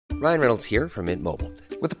Ryan Reynolds here from Mint Mobile.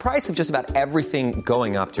 With the price of just about everything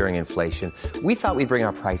going up during inflation, we thought we'd bring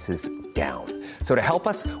our prices down. So to help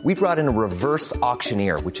us, we brought in a reverse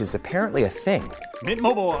auctioneer, which is apparently a thing. Mint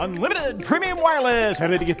Mobile Unlimited Premium Wireless. How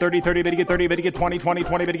to get 30, 30, bit to get 30, bit to get 20, 20,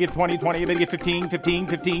 20, bit to get 20, 20, bit to get 15, 15,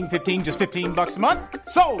 15, 15, just $15 a month?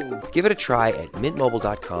 Sold! Give it a try at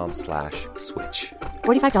mintmobile.com/switch.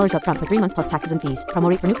 $45 up front for 3 months plus taxes and fees. Promo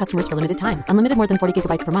rate for new customers for limited time. Unlimited more than 40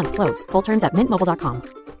 gigabytes per month. Slows full terms at mintmobile.com.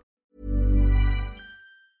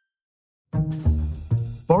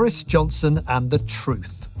 Boris Johnson and the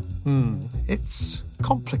truth. It's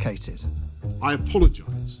complicated. I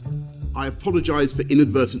apologise. I apologise for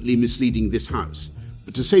inadvertently misleading this House.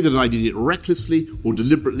 But to say that I did it recklessly or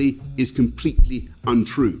deliberately is completely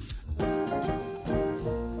untrue.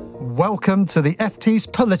 Welcome to the FT's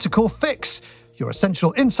Political Fix, your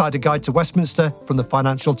essential insider guide to Westminster from the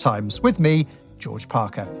Financial Times, with me, George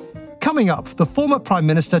Parker. Coming up, the former Prime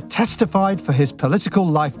Minister testified for his political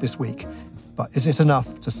life this week. But is it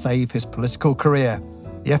enough to save his political career?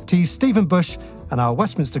 The FT's Stephen Bush and our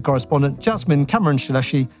Westminster correspondent Jasmine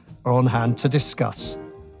Cameron-Shaleshi are on hand to discuss.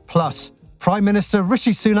 Plus, Prime Minister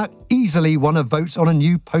Rishi Sunak easily won a vote on a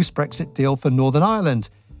new post-Brexit deal for Northern Ireland.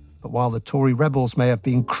 But while the Tory rebels may have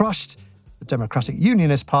been crushed, the Democratic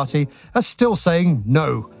Unionist Party are still saying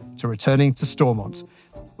no to returning to Stormont.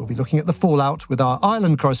 We'll be looking at the fallout with our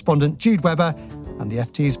Ireland correspondent Jude Webber and the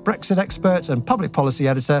FT's Brexit expert and public policy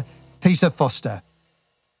editor Peter Foster.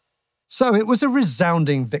 So it was a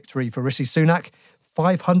resounding victory for Rishi Sunak.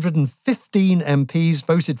 515 MPs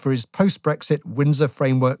voted for his post-Brexit Windsor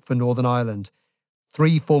framework for Northern Ireland.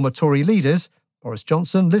 3 former Tory leaders, Boris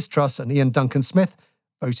Johnson, Liz Truss and Ian Duncan Smith,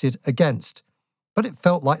 voted against. But it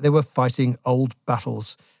felt like they were fighting old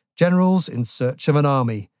battles. Generals in search of an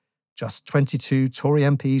army. Just 22 Tory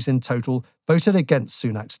MPs in total voted against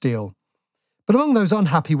Sunak's deal. But among those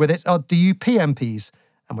unhappy with it are DUP MPs,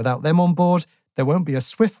 and without them on board, there won't be a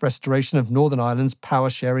swift restoration of Northern Ireland's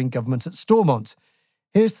power-sharing government at Stormont.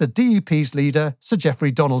 Here's the DUP's leader, Sir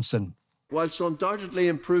Geoffrey Donaldson. Whilst undoubtedly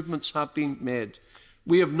improvements have been made,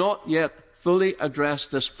 we have not yet fully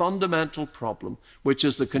addressed this fundamental problem, which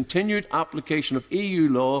is the continued application of EU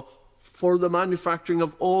law for the manufacturing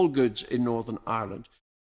of all goods in Northern Ireland.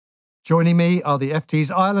 Joining me are the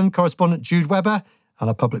FT's Ireland correspondent Jude Webber and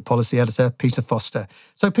our public policy editor Peter Foster.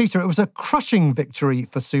 So, Peter, it was a crushing victory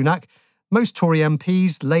for Sunak. Most Tory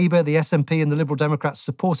MPs, Labour, the SNP and the Liberal Democrats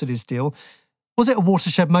supported his deal. Was it a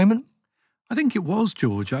watershed moment? I think it was,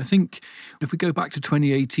 George. I think if we go back to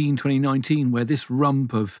 2018, 2019, where this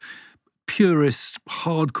rump of purist,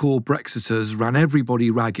 hardcore Brexiters ran everybody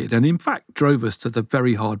ragged and in fact drove us to the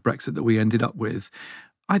very hard Brexit that we ended up with,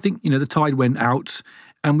 I think, the tide went out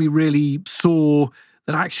and we really saw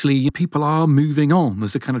that actually people are moving on.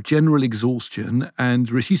 There's a kind of general exhaustion, and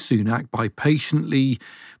Rishi Sunak, by patiently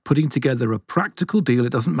putting together a practical deal,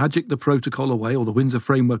 it doesn't magic the protocol away, or the Windsor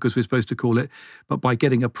framework as we're supposed to call it, but by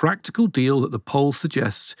getting a practical deal that the polls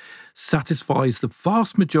suggest satisfies the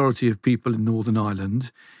vast majority of people in Northern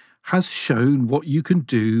Ireland, has shown what you can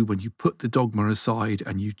do when you put the dogma aside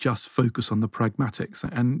and you just focus on the pragmatics.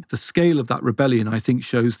 And the scale of that rebellion, I think,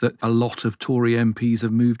 shows that a lot of Tory MPs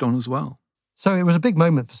have moved on as well. So it was a big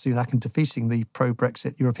moment for Sunak in defeating the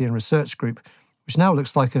pro-Brexit European Research Group, which now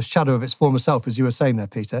looks like a shadow of its former self, as you were saying there,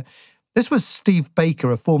 Peter. This was Steve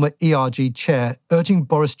Baker, a former ERG chair, urging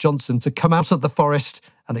Boris Johnson to come out of the forest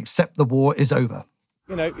and accept the war is over.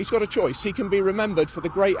 He's got a choice. He can be remembered for the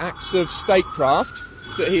great acts of statecraft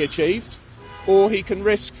that he achieved, or he can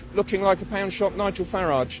risk looking like a pound-shop Nigel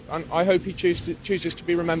Farage. And I hope he chooses to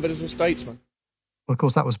be remembered as a statesman. Well, of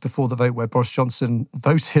course, that was before the vote where Boris Johnson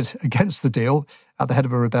voted against the deal at the head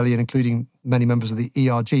of a rebellion, including many members of the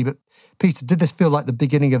ERG. But, Peter, did this feel like the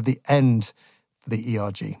beginning of the end for the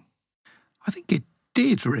ERG? I think it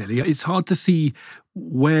did, really. It's hard to see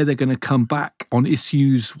where they're going to come back on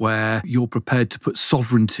issues where you're prepared to put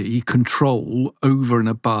sovereignty, control over and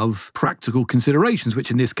above practical considerations, which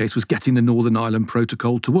in this case was getting the Northern Ireland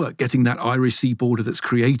Protocol to work, getting that Irish sea border that's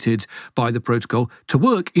created by the protocol to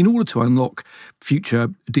work in order to unlock future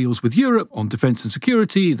deals with Europe on defence and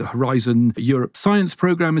security. The Horizon Europe Science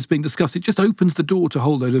Programme is being discussed. It just opens the door to a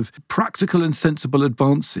whole load of practical and sensible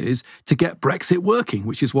advances to get Brexit working,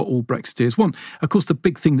 which is what all Brexiteers want. Of course, the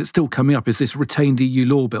big thing that's still coming up is this retained EU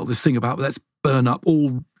law bill, this thing about let's burn up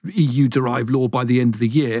all EU-derived law by the end of the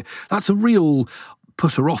year. That's a real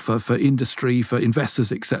putter offer for industry, for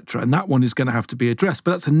investors, etc. And that one is going to have to be addressed.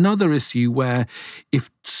 But that's another issue where if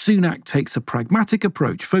Sunak takes a pragmatic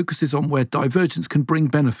approach, focuses on where divergence can bring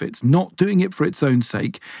benefits, not doing it for its own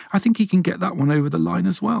sake, I think he can get that one over the line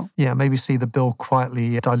as well. Yeah, maybe see the bill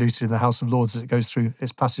quietly diluted in the House of Lords as it goes through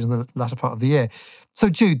its passage in the latter part of the year. So,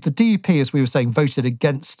 Jude, the DUP, as we were saying, voted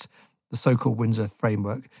against the so-called Windsor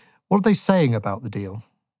framework. What are they saying about the deal?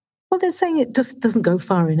 Well, they're saying it just doesn't go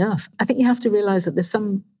far enough. I think you have to realise that there's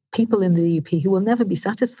some people in the DUP who will never be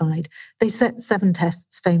satisfied. They set 7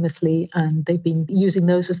 tests famously, and they've been using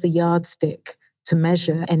those as the yardstick to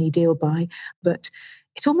measure any deal by. But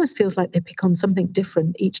it almost feels like they pick on something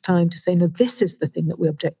different each time to say, no, this is the thing that we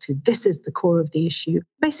object to. This is the core of the issue.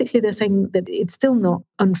 Basically, they're saying that it's still not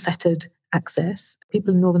unfettered access.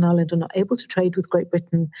 People in Northern Ireland are not able to trade with Great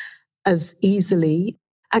Britain as easily.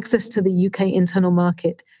 Access to the UK internal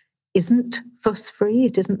market isn't fuss-free,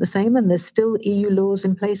 it isn't the same, and there's still EU laws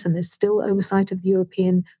in place, and there's still oversight of the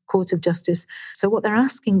European Court of Justice. So what they're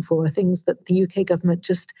asking for are things that the UK government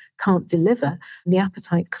just can't deliver. And the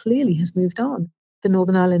appetite clearly has moved on. The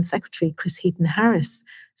Northern Ireland Secretary, Chris Heaton-Harris,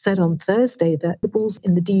 said on Thursday that the ball's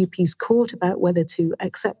in the DUP's court about whether to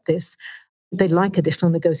accept this. They'd like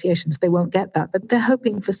additional negotiations. They won't get that, but they're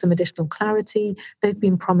hoping for some additional clarity. They've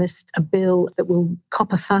been promised a bill that will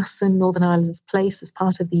copper fasten Northern Ireland's place as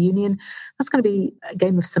part of the Union. That's going to be a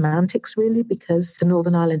game of semantics, really, because the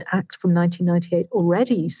Northern Ireland Act from 1998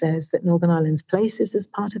 already says that Northern Ireland's place is as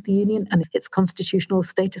part of the Union, and its constitutional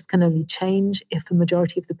status can only change if a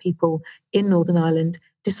majority of the people in Northern Ireland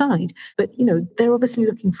decide. But, they're obviously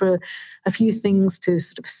looking for a few things to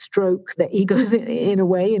sort of stroke their egos in a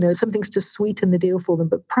way, some things to sweeten the deal for them.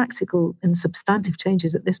 But practical and substantive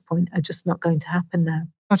changes at this point are just not going to happen now.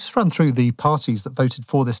 I'll just run through the parties that voted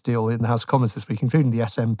for this deal in the House of Commons this week, including the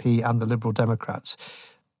SNP and the Liberal Democrats.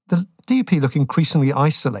 The DUP look increasingly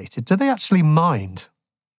isolated. Do they actually mind?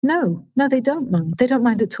 No, they don't mind. They don't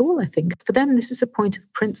mind at all, I think. For them, this is a point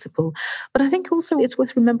of principle. But I think also it's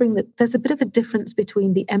worth remembering that there's a bit of a difference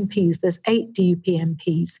between the MPs. There's 8 DUP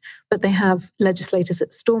MPs, but they have legislators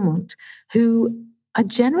at Stormont who are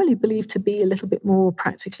generally believed to be a little bit more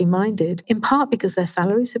practically minded, in part because their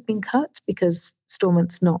salaries have been cut, because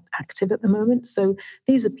Stormont's not active at the moment. So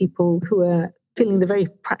these are people who are feeling the very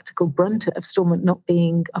practical brunt of Stormont not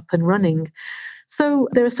being up and running. So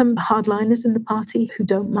there are some hardliners in the party who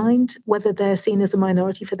don't mind whether they're seen as a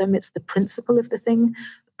minority. For them, it's the principle of the thing.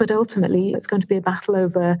 But ultimately, it's going to be a battle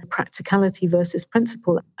over practicality versus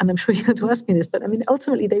principle. And I'm sure you're going to ask me this, but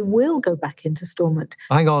ultimately, they will go back into Stormont.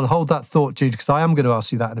 Hang on, hold that thought, Jude, because I am going to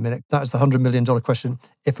ask you that in a minute. That is the $100 million question,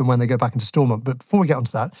 if and when they go back into Stormont. But before we get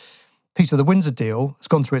onto that, Peter, the Windsor deal has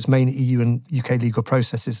gone through its main EU and UK legal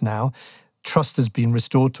processes now. Trust has been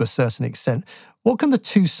restored to a certain extent. What can the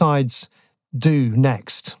two sides do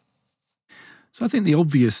next? So I think the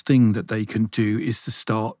obvious thing that they can do is to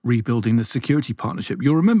start rebuilding the security partnership.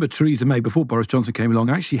 You'll remember Theresa May, before Boris Johnson came along,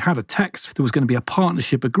 actually had a text. There was going to be a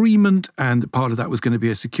partnership agreement, and part of that was going to be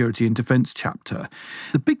a security and defence chapter.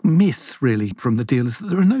 The big miss, really, from the deal is that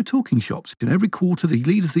there are no talking shops. Every quarter, the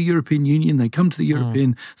leaders of the European Union, they come to the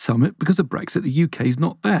European summit. Because of Brexit, the UK is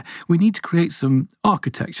not there. We need to create some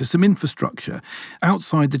architecture, some infrastructure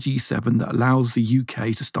outside the G7 that allows the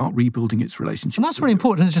UK to start rebuilding its relationship. And that's really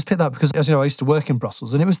important to just pick that up, because, as you know, I used to work in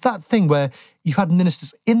Brussels, and it was that thing where you had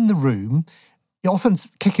ministers in the room, often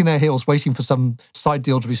kicking their heels, waiting for some side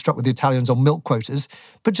deal to be struck with the Italians on milk quotas,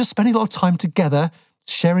 but just spending a lot of time together,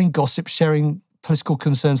 sharing gossip, sharing political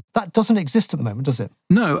concerns. That doesn't exist at the moment, does it?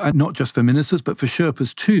 No, and not just for ministers, but for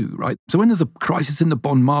Sherpas too, right? So when there's a crisis in the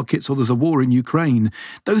bond markets or there's a war in Ukraine,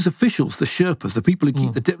 those officials, the Sherpas, the people who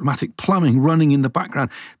keep the diplomatic plumbing running in the background,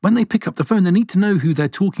 when they pick up the phone, they need to know who they're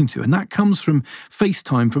talking to. And that comes from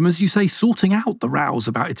FaceTime, from, as you say, sorting out the rows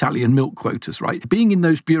about Italian milk quotas, right? Being in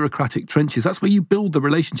those bureaucratic trenches, that's where you build the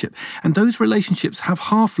relationship. And those relationships have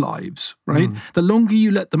half-lives, right? The longer you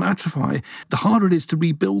let them atrophy, the harder it is to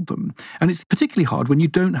rebuild them. And it's particularly hard when you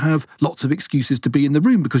don't have lots of excuses to be in the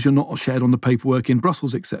room because you're not shared on the paperwork in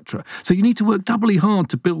Brussels, etc. So you need to work doubly hard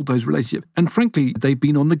to build those relationships. And frankly, they've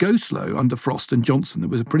been on the go slow under Frost and Johnson. There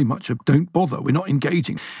was pretty much a don't bother, we're not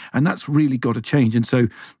engaging. And that's really got to change. And so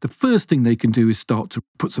the first thing they can do is start to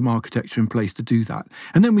put some architecture in place to do that.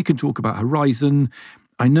 And then we can talk about Horizon.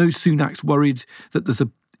 I know Sunak's worried that there's a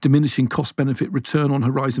diminishing cost-benefit return on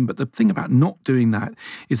Horizon, but the thing about not doing that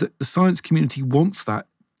is that the science community wants that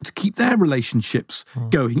to keep their relationships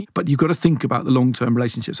going, but you've got to think about the long-term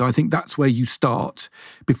relationships. So I think that's where you start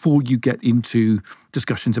before you get into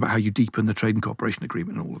discussions about how you deepen the trade and cooperation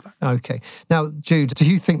agreement and all of that. Okay. Now, Jude, do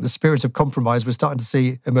you think the spirit of compromise we're starting to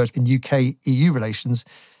see emerge in UK-EU relations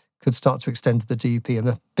could start to extend to the DUP? And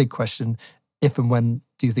the big question, if and when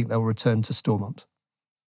do you think they'll return to Stormont?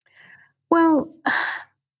 Well,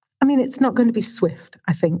 I mean, it's not going to be swift,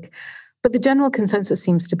 I think. But the general consensus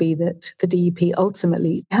seems to be that the DUP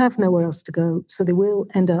ultimately have nowhere else to go, so they will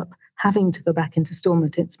end up having to go back into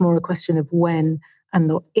Stormont. It's more a question of when and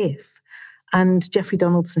not if. And Geoffrey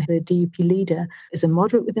Donaldson, the DUP leader, is a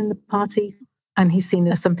moderate within the party, and he's seen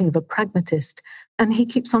as something of a pragmatist. And he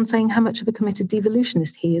keeps on saying how much of a committed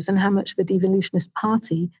devolutionist he is and how much of a devolutionist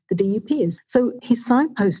party the DUP is. So he's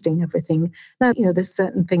signposting everything. Now, there's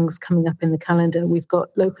certain things coming up in the calendar. We've got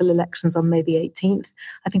local elections on May the 18th.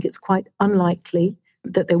 I think it's quite unlikely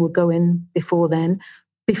that they will go in before then.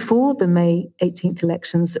 Before the May 18th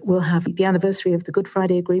elections, we'll have the anniversary of the Good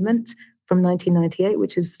Friday Agreement from 1998,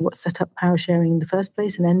 which is what set up power sharing in the first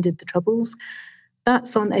place and ended the Troubles.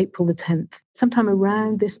 That's on April the 10th. Sometime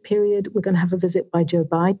around this period, we're going to have a visit by Joe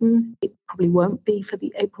Biden. It probably won't be for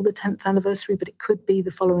the April the 10th anniversary, but it could be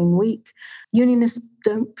the following week. Unionists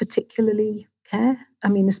don't particularly care. I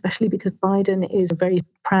mean, especially because Biden is very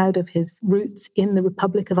proud of his roots in the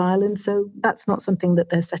Republic of Ireland. So that's not something that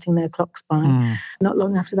they're setting their clocks by. Not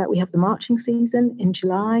long after that, we have the marching season in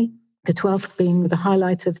July. The 12th being the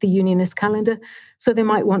highlight of the unionist calendar. So they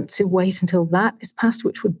might want to wait until that is passed,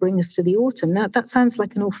 which would bring us to the autumn. Now, that sounds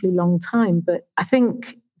like an awfully long time, but I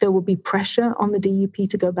think there will be pressure on the DUP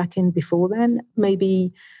to go back in before then.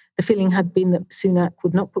 Maybe the feeling had been that Sunak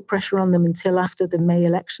would not put pressure on them until after the May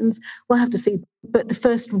elections. We'll have to see. But the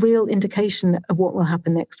first real indication of what will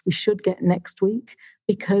happen next, we should get next week,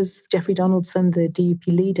 because Geoffrey Donaldson, the DUP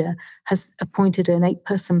leader, has appointed an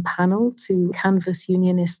 8-person panel to canvass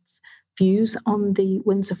unionists' views on the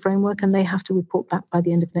Windsor framework, and they have to report back by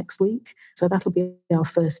the end of next week. So that'll be our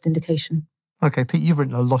first indication. OK, Pete, you've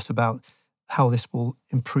written a lot about how this will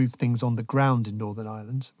improve things on the ground in Northern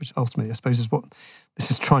Ireland, which ultimately, I suppose, is what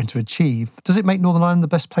this is trying to achieve. Does it make Northern Ireland the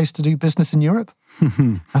best place to do business in Europe,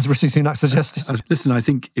 as Rishi Sunak suggested? Listen, I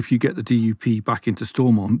think if you get the DUP back into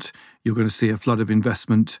Stormont, you're going to see a flood of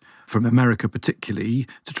investment from America particularly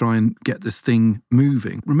to try and get this thing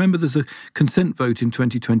moving. Remember, there's a consent vote in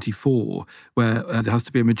 2024 where there has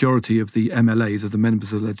to be a majority of the MLAs, of the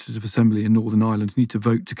members of the Legislative Assembly in Northern Ireland, need to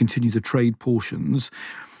vote to continue the trade portions.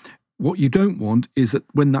 What you don't want is that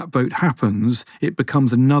when that vote happens, it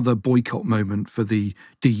becomes another boycott moment for the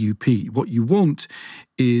DUP. What you want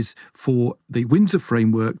is for the Windsor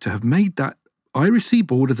framework to have made that Irish Sea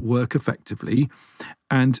border work effectively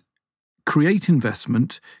and create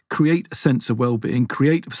investment, create a sense of well-being,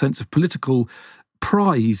 create a sense of political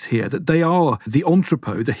prize here, that they are the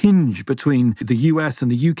entrepot, the hinge between the US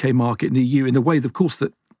and the UK market and the EU in a way, of course,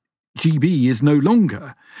 that GB is no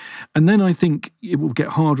longer. And then I think it will get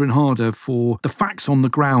harder and harder for the facts on the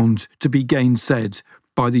ground to be gainsaid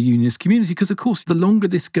by the unionist community, because, of course, the longer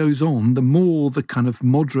this goes on, the more the kind of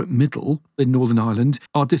moderate middle in Northern Ireland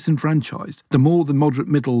are disenfranchised, the more the moderate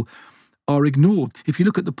middle are ignored. If you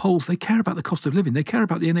look at the polls, they care about the cost of living. They care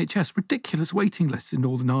about the NHS, ridiculous waiting lists in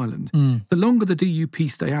Northern Ireland. The longer the DUP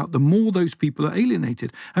stay out, the more those people are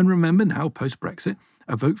alienated. And remember now, post-Brexit,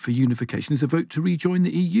 a vote for unification is a vote to rejoin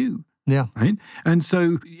the EU. Yeah. Right? And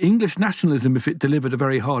so English nationalism, if it delivered a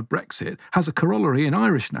very hard Brexit, has a corollary in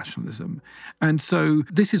Irish nationalism. And so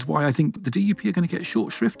this is why I think the DUP are going to get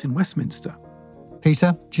short shrift in Westminster.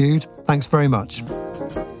 Peter, Jude, thanks very much.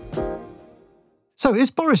 So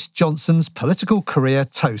is Boris Johnson's political career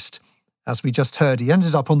toast? As we just heard, he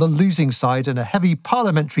ended up on the losing side in a heavy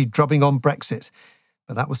parliamentary drubbing on Brexit.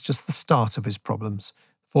 But that was just the start of his problems.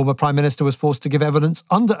 Former Prime Minister was forced to give evidence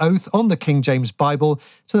under oath on the King James Bible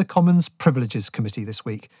to the Commons Privileges Committee this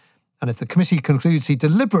week. And if the committee concludes he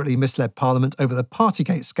deliberately misled Parliament over the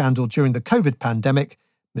Partygate scandal during the COVID pandemic,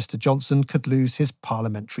 Mr Johnson could lose his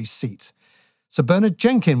parliamentary seat. Sir Bernard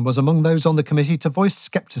Jenkin was among those on the committee to voice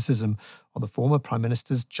scepticism on the former Prime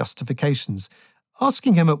Minister's justifications,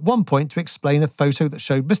 asking him at one point to explain a photo that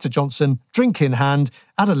showed Mr Johnson, drink in hand,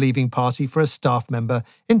 at a leaving party for a staff member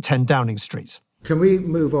in 10 Downing Street. Can we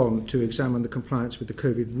move on to examine the compliance with the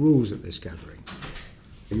COVID rules at this gathering?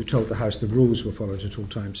 You told the House the rules were followed at all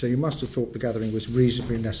times, so you must have thought the gathering was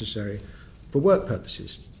reasonably necessary for work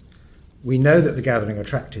purposes. We know that the gathering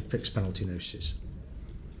attracted fixed penalty notices.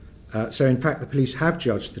 So in fact, the police have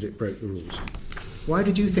judged that it broke the rules. Why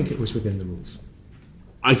did you think it was within the rules?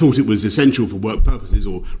 I thought it was essential for work purposes,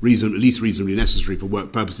 or at least reasonably necessary for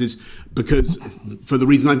work purposes, because for the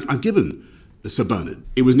reason I've given Sir Bernard,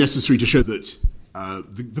 it was necessary to show that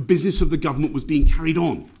the business of the government was being carried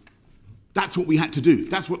on. That's what we had to do.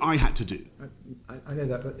 That's what I had to do. I know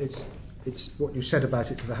that, but it's what you said about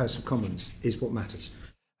it to the House of Commons is what matters.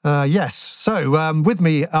 Yes. So with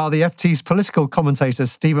me are the FT's political commentator,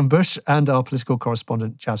 Stephen Bush, and our political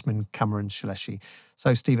correspondent, Jasmine Cameron-Shaleshi.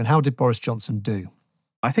 So, Stephen, how did Boris Johnson do?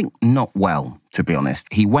 I think not well, to be honest.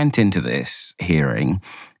 He went into this hearing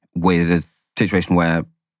with a situation where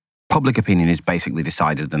public opinion is basically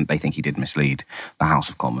decided that they think he did mislead the House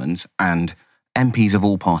of Commons, and MPs of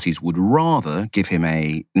all parties would rather give him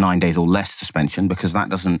a 9 days or less suspension because that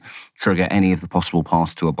doesn't trigger any of the possible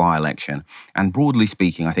paths to a by-election. And broadly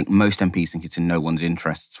speaking, I think most MPs think it's in no one's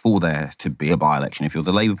interests for there to be a by-election. If you're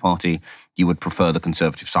the Labour Party, you would prefer the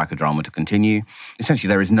Conservative psychodrama to continue. Essentially,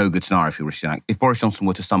 there is no good scenario for Rishi Sunak. If Boris Johnson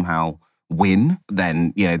were to somehow win,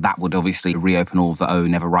 then, that would obviously reopen all of the,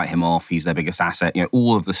 never write him off, he's their biggest asset,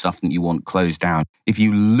 all of the stuff that you want closed down. If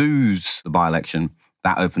you lose the by-election,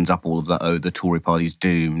 that opens up all of the Tory party's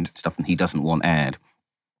doomed stuff and he doesn't want aired.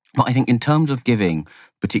 But I think in terms of giving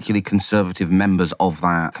particularly Conservative members of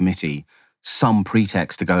that committee some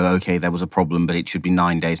pretext to go, OK, there was a problem, but it should be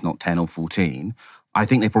 9 days, not 10 or 14, I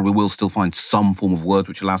think they probably will still find some form of word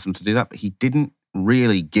which allows them to do that. But he didn't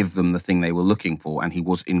really give them the thing they were looking for, and he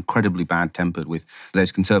was incredibly bad-tempered with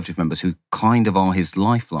those Conservative members who kind of are his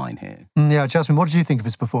lifeline here. Yeah, Jasmine, what did you think of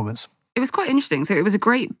his performance? It was quite interesting. So it was a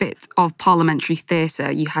great bit of parliamentary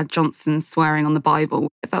theatre. You had Johnson swearing on the Bible.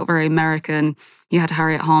 It felt very American. You had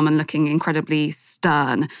Harriet Harman looking incredibly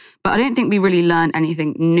stern. But I don't think we really learned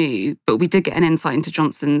anything new, but we did get an insight into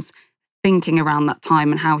Johnson's thinking around that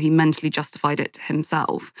time and how he mentally justified it to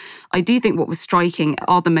himself. I do think what was striking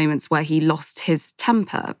are the moments where he lost his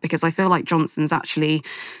temper, because I feel like Johnson's actually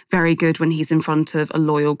very good when he's in front of a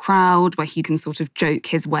loyal crowd, where he can sort of joke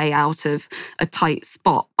his way out of a tight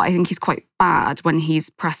spot. But I think he's quite bad when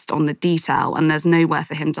he's pressed on the detail and there's nowhere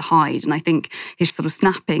for him to hide. And I think his sort of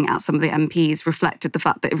snapping at some of the MPs reflected the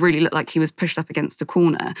fact that it really looked like he was pushed up against a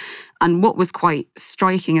corner. And what was quite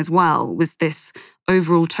striking as well was this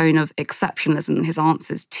overall tone of exceptionalism in his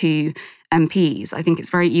answers to MPs. I think it's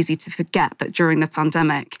very easy to forget that during the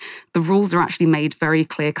pandemic, the rules are actually made very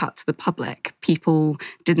clear-cut to the public. People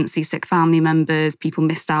didn't see sick family members, people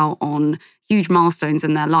missed out on huge milestones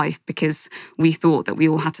in their life because we thought that we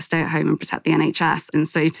all had to stay at home and protect the NHS. And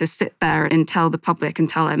so to sit there and tell the public and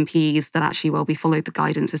tell MPs that actually, well, we followed the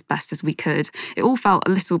guidance as best as we could, it all felt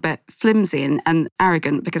a little bit flimsy and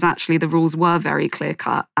arrogant, because actually the rules were very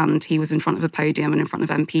clear-cut and he was in front of a podium and in front of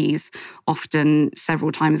MPs often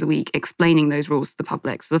several times a week explaining those rules to the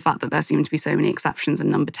public. So the fact that there seemed to be so many exceptions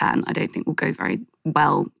in number 10, I don't think will go very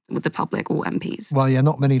well with the public or MPs. Well, yeah,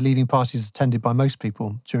 not many leaving parties attended by most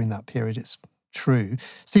people during that period, it's true.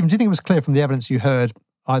 Stephen, do you think it was clear from the evidence you heard,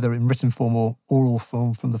 either in written form or oral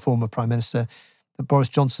form from the former Prime Minister, that Boris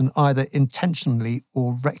Johnson either intentionally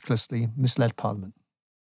or recklessly misled Parliament?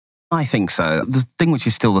 I think so. The thing which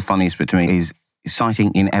is still the funniest bit to me is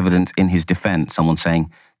citing in evidence in his defence someone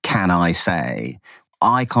saying, "Can I say?"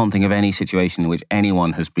 I can't think of any situation in which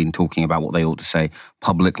anyone has been talking about what they ought to say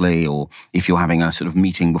publicly, or if you're having a sort of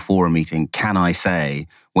meeting before a meeting, "Can I say?"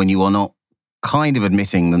 when you are not kind of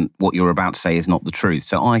admitting that what you're about to say is not the truth.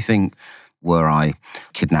 So I think, were I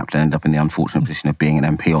kidnapped and end up in the unfortunate position of being an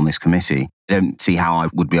MP on this committee, I don't see how I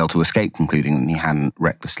would be able to escape concluding that he hadn't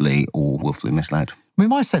recklessly or willfully misled. I mean,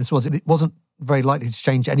 my sense was it wasn't very likely to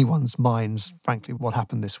change anyone's minds, frankly, what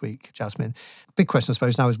happened this week, Jasmine. Big question, I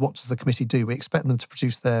suppose, now is what does the committee do? We expect them to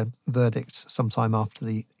produce their verdict sometime after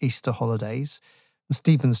the Easter holidays. And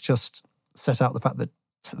Stephen's just set out the fact that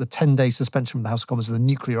the 10-day suspension from the House of Commons is a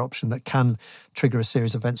nuclear option that can trigger a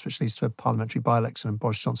series of events which leads to a parliamentary by-election and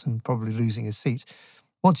Boris Johnson probably losing his seat.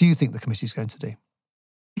 What do you think the committee's going to do?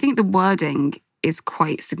 I think the wording is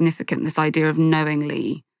quite significant, this idea of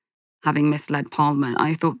knowingly having misled Parliament.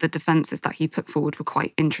 I thought the defences that he put forward were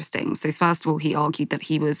quite interesting. So first of all, he argued that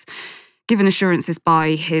he was given assurances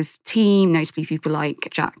by his team, notably people like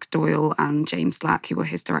Jack Doyle and James Slack, who were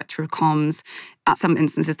his director of comms. At some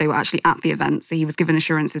instances, they were actually at the event, so he was given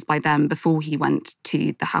assurances by them before he went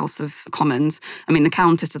to the House of Commons. I mean, the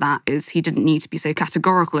counter to that is he didn't need to be so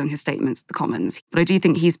categorical in his statements to the Commons. But I do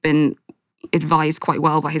think he's been advised quite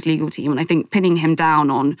well by his legal team. And I think pinning him down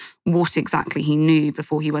on what exactly he knew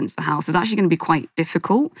before he went to the House is actually going to be quite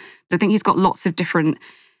difficult. So I think he's got lots of different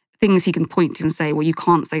things he can point to and say, well, you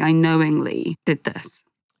can't say I knowingly did this.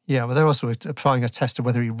 Yeah, well, they're also applying a test of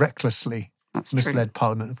whether he recklessly misled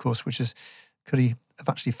Parliament, of course, which is, could he have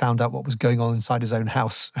actually found out what was going on inside his own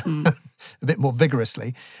house a bit more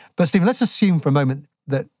vigorously? But Stephen, let's assume for a moment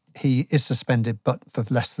that he is suspended, but for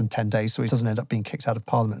less than 10 days, so he doesn't end up being kicked out of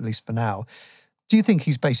Parliament, at least for now. Do you think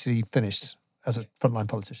he's basically finished as a frontline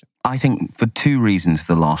politician? I think for two reasons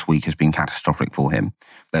the last week has been catastrophic for him.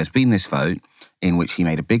 There's been this vote in which he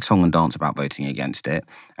made a big song and dance about voting against it.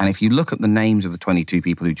 And if you look at the names of the 22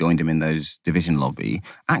 people who joined him in those division lobby,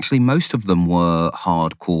 actually most of them were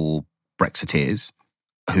hardcore Brexiteers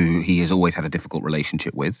who he has always had a difficult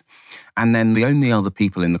relationship with. And then the only other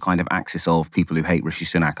people in the kind of axis of people who hate Rishi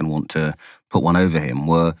Sunak and want to put one over him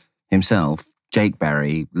were himself, Jake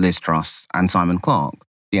Berry, Liz Truss, and Simon Clarke.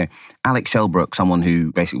 You know, Alex Shelbrooke, someone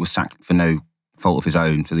who basically was sacked for no fault of his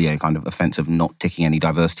own, for the kind of offence of not ticking any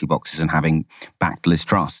diversity boxes and having backed Liz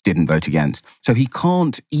Truss, didn't vote against. So he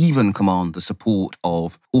can't even command the support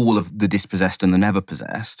of all of the dispossessed and the never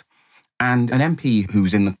possessed. And an MP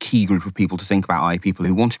who's in the key group of people to think about, i.e. people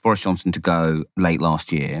who wanted Boris Johnson to go late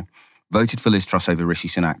last year, voted for Liz Truss over Rishi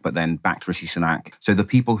Sunak, but then backed Rishi Sunak. So the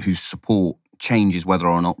people whose support changes whether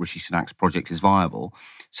or not Rishi Sunak's project is viable,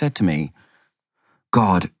 said to me,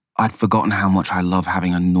 God, I'd forgotten how much I love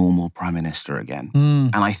having a normal Prime Minister again.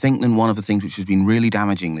 And I think that one of the things which has been really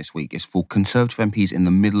damaging this week is for Conservative MPs in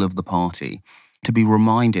the middle of the party to be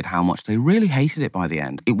reminded how much they really hated it by the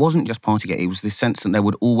end. It wasn't just Partygate, it was this sense that there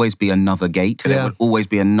would always be another gate, there would always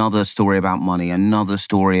be another story about money, another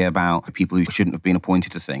story about people who shouldn't have been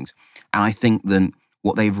appointed to things. And I think that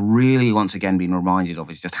what they've really once again been reminded of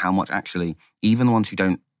is just how much actually, even the ones who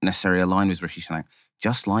don't necessarily align with Rishi Sunak,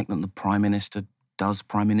 just like that the Prime Minister does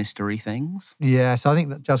Prime Minister-y things. Yeah, so I think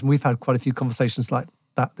that, Jasmine, we've had quite a few conversations like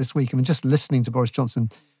that this week. I mean, just listening to Boris Johnson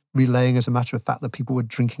relaying as a matter of fact that people were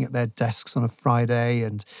drinking at their desks on a Friday,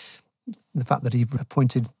 and the fact that he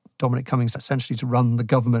appointed Dominic Cummings essentially to run the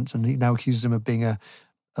government, and he now accuses him of being a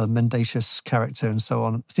mendacious character and so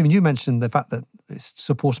on. Stephen, you mentioned the fact that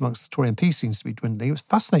support amongst the Tory MPs seems to be dwindling. It was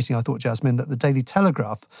fascinating, I thought, Jasmine, that the Daily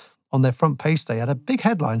Telegraph on their front page today had a big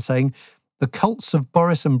headline saying the cults of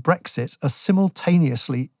Boris and Brexit are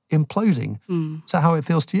simultaneously imploding. Is that how it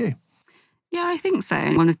feels to you? Yeah, I think so.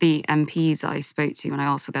 One of the MPs I spoke to when I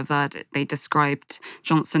asked for their verdict, they described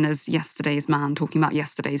Johnson as yesterday's man, talking about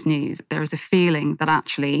yesterday's news. There is a feeling that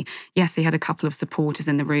actually, yes, he had a couple of supporters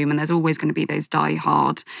in the room, and there's always going to be those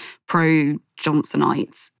die-hard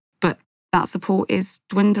pro-Johnsonites, but that support is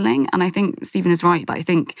dwindling. And I think Stephen is right. But I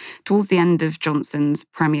think towards the end of Johnson's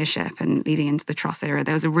premiership and leading into the Truss era,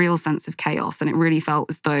 there was a real sense of chaos, and it really felt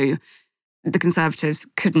as though the Conservatives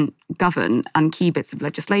couldn't govern, and key bits of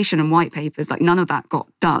legislation and white papers, like none of that got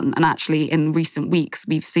done. And actually in recent weeks,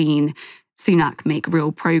 we've seen Sunak make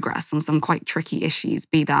real progress on some quite tricky issues,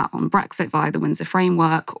 be that on Brexit via the Windsor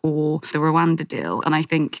Framework or the Rwanda deal. And I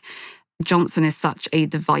think Johnson is such a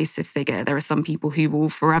divisive figure. There are some people who will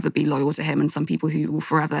forever be loyal to him and some people who will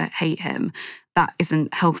forever hate him. That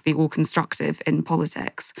isn't healthy or constructive in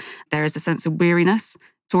politics. There is a sense of weariness.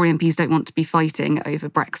 Tory MPs don't want to be fighting over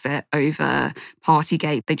Brexit, over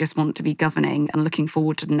Partygate. They just want to be governing and looking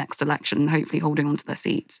forward to the next election and hopefully holding on to their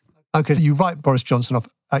seats. OK, you write Boris Johnson off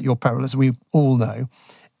at your peril, as we all know.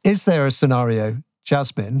 Is there a scenario,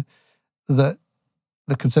 Jasmine, that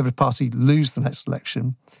the Conservative Party lose the next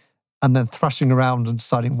election and then thrashing around and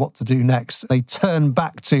deciding what to do next, they turn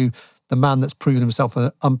back to the man that's proven himself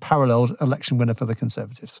an unparalleled election winner for the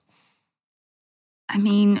Conservatives? I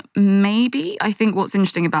mean, maybe. I think what's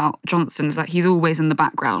interesting about Johnson is that he's always in the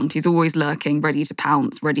background. He's always lurking, ready to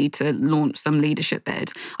pounce, ready to launch some leadership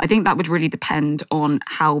bid. I think that would really depend on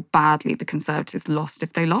how badly the Conservatives lost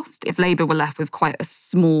if they lost. If Labour were left with quite a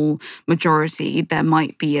small majority, there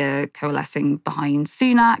might be a coalescing behind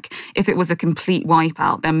Sunak. If it was a complete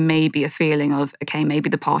wipeout, there may be a feeling of, OK, maybe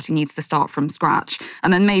the party needs to start from scratch.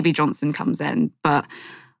 And then maybe Johnson comes in. But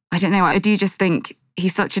I don't know. I do just think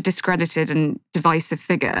he's such a discredited and divisive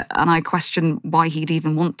figure, and I question why he'd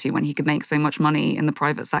even want to when he could make so much money in the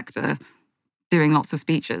private sector doing lots of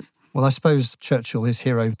speeches. Well, I suppose Churchill, his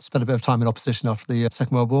hero, spent a bit of time in opposition after the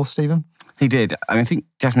Second World War, Stephen? He did. I think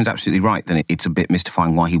Jasmine's absolutely right. Then it's a bit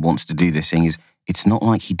mystifying why he wants to do this thing. It's not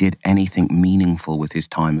like he did anything meaningful with his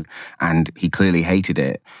time, and he clearly hated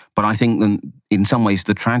it. But I think that in some ways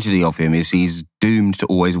the tragedy of him is he's doomed to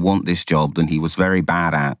always want this job that he was very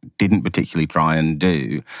bad at, didn't particularly try and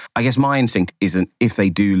do. I guess my instinct is that if they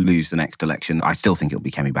do lose the next election, I still think it'll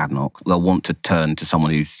be Kemi Badenoch. They'll want to turn to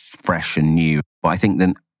someone who's fresh and new. But I think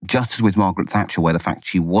that just as with Margaret Thatcher, where the fact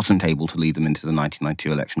she wasn't able to lead them into the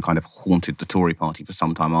 1992 election kind of haunted the Tory party for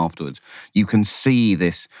some time afterwards, you can see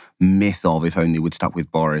this myth of if only we'd stuck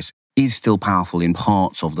with Boris is still powerful in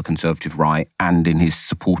parts of the Conservative right and in his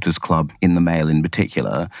supporters club in the Mail in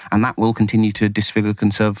particular, and that will continue to disfigure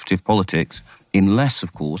Conservative politics unless,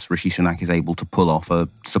 of course, Rishi Sunak is able to pull off a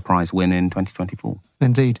surprise win in 2024.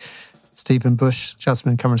 Indeed. Stephen Bush,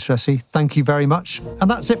 Jasmine Cameron-Stressy, thank you very much.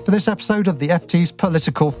 And that's it for this episode of the FT's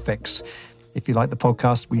Political Fix. If you like the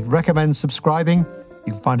podcast, we'd recommend subscribing.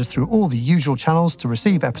 You can find us through all the usual channels to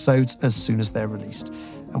receive episodes as soon as they're released.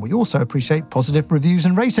 And we also appreciate positive reviews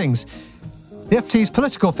and ratings. The FT's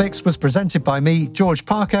Political Fix was presented by me, George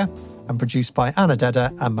Parker, and produced by Anna Dedder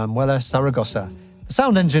and Manuela Saragossa. The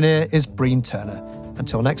sound engineer is Breen Turner.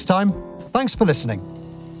 Until next time, thanks for listening.